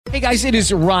Hey guys, it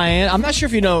is Ryan. I'm not sure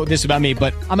if you know this about me,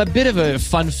 but I'm a bit of a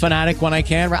fun fanatic when I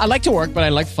can. I like to work, but I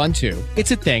like fun too.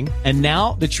 It's a thing. And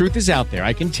now the truth is out there.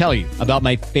 I can tell you about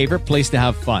my favorite place to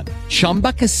have fun.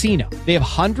 Chumba Casino. They have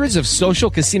hundreds of social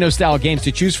casino style games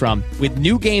to choose from with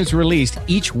new games released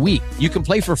each week. You can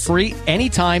play for free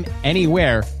anytime,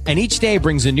 anywhere. And each day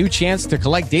brings a new chance to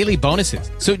collect daily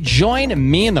bonuses. So join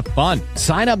me in the fun.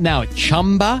 Sign up now at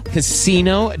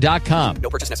ChumbaCasino.com. No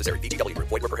purchase necessary. VGW.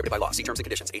 Void where prohibited by law. See terms and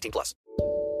conditions. 18+.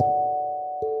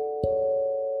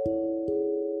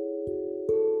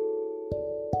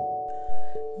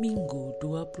 Minggu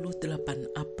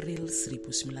 28 April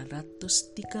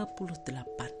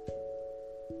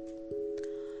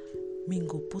 1938.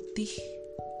 Minggu Putih,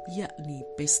 yakni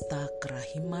Pesta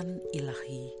Kerahiman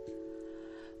Ilahi,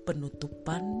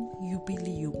 penutupan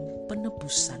Yubilium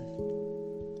Penebusan.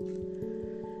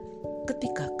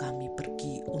 Ketika kami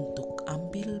pergi untuk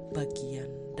ambil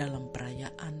bagian dalam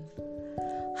perayaan,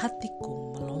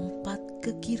 hatiku melompat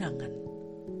kegirangan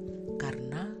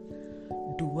karena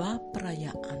dua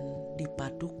perayaan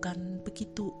dipadukan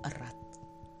begitu erat.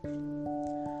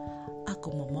 Aku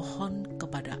memohon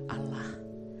kepada Allah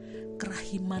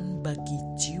kerahiman bagi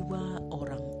jiwa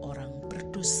orang-orang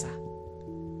berdosa.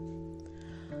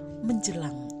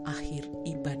 Menjelang akhir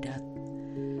ibadat,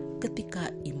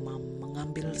 ketika imam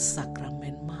mengambil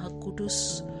sakramen Maha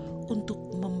Kudus untuk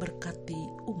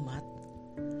memberkati umat,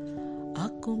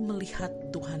 aku melihat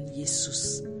Tuhan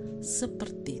Yesus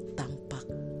seperti tampak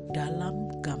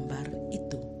dalam gambar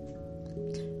itu.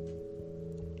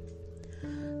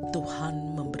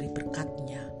 Tuhan memberi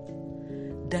berkat-Nya,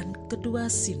 dan kedua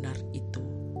sinar itu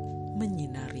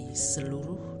menyinari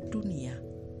seluruh dunia.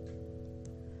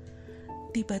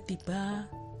 Tiba-tiba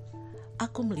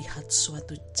aku melihat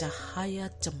suatu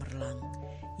cahaya cemerlang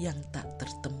yang tak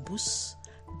tertembus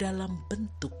dalam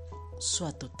bentuk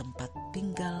suatu tempat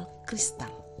tinggal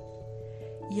kristal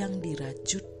yang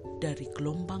dirajut dari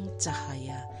gelombang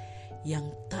cahaya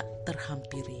yang tak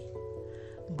terhampiri,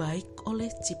 baik oleh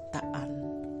ciptaan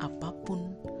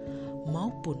apapun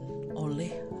maupun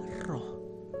oleh roh.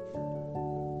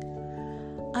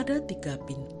 Ada 3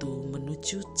 pintu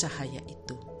menuju cahaya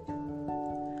itu.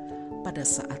 Pada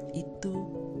saat itu,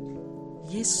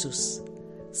 Yesus,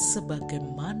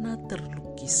 sebagaimana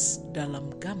terlukis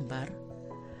dalam gambar,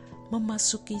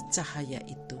 memasuki cahaya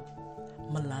itu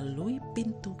melalui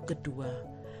pintu kedua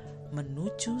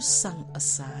menuju Sang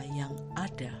Esa yang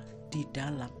ada di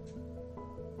dalam.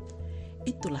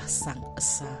 Itulah Sang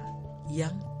Esa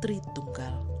yang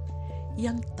Tritunggal,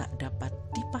 yang tak dapat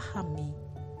dipahami,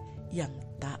 yang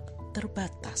tak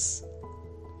terbatas.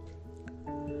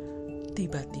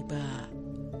 Tiba-tiba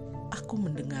aku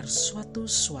mendengar suatu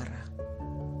suara.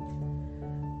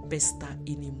 Pesta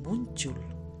ini muncul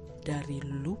dari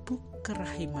lubuk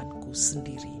kerahimanku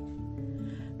sendiri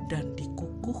dan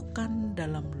dikukuhkan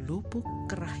dalam lubuk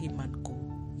kerahimanku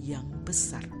yang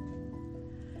besar.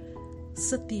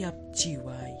 Setiap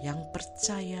jiwa yang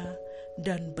percaya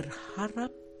dan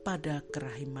berharap pada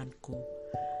kerahimanku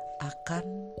akan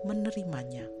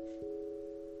menerimanya.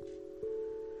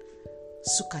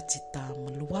 Sukacita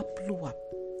meluap-luap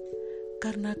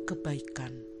karena kebaikan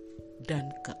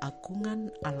dan keagungan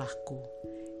Allahku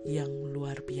yang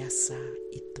luar biasa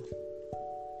itu.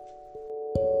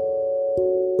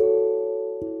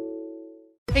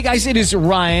 Hey guys, it is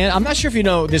Ryan. I'm not sure if you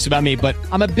know this about me, but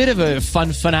I'm a bit of a fun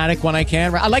fanatic when I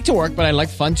can. I like to work, but I like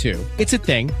fun too. It's a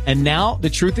thing. And now the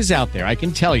truth is out there. I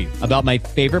can tell you about my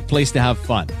favorite place to have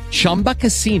fun. Chumba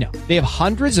Casino. They have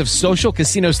hundreds of social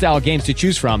casino style games to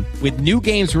choose from with new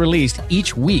games released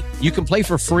each week. You can play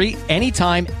for free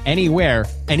anytime, anywhere.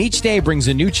 And each day brings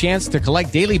a new chance to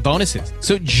collect daily bonuses.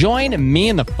 So join me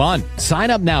in the fun.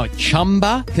 Sign up now at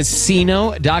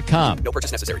ChumbaCasino.com. No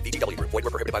purchase necessary. VGW. Void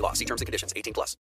where prohibited by law. See terms and conditions. 18+.